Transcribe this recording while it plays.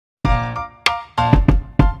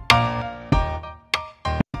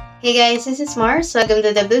Hey guys, this is Mars. Welcome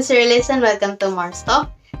to the Blue Series and welcome to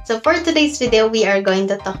MarsTalks. So for today's video, we are going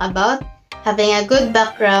to talk about having a good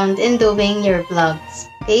background in doing your vlogs.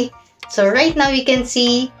 Okay, so right now you can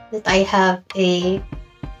see that I have a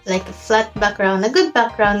flat background, a good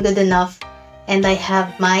background, good enough, and I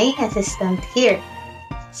have my assistant here.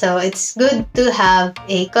 So it's good to have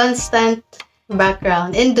a constant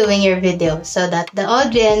background in doing your video so that the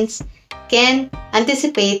audience can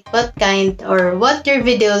anticipate what kind or what your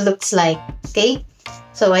video looks like. Okay,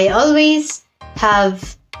 so I always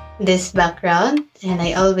have this background and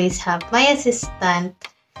I always have my assistant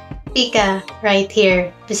Pika right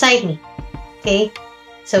here beside me. Okay,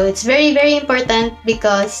 so it's very important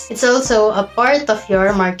because it's also a part of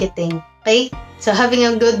your marketing. Okay, so having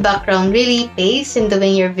a good background really pays in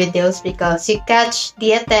doing your videos because you catch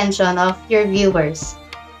the attention of your viewers.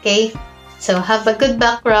 Okay, so have a good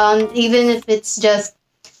background, even if it's just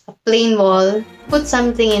a plain wall, put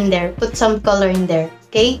something in there, put some color in there,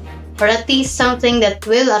 okay? Or at least something that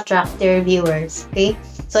will attract your viewers, okay?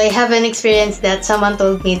 So I have an experience that someone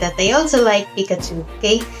told me that they also like Pikachu,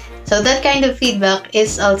 okay? So that kind of feedback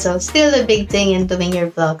is also still a big thing in doing your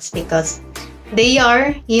vlogs because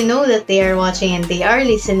you know that they are watching and they are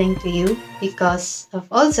listening to you because of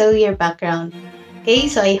also your background, okay?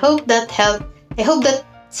 So I hope that helped. I hope that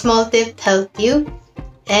small tip helped you,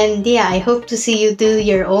 and yeah, I hope to see you do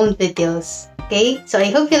your own videos. Okay, so I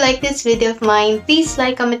hope you like this video of mine. Please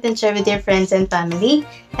like, comment, and share with your friends and family,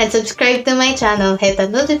 and subscribe to my channel. Hit the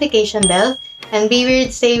notification bell, and be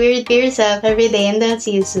weird, stay weird, be yourself every day, and I'll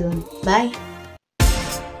see you soon. Bye.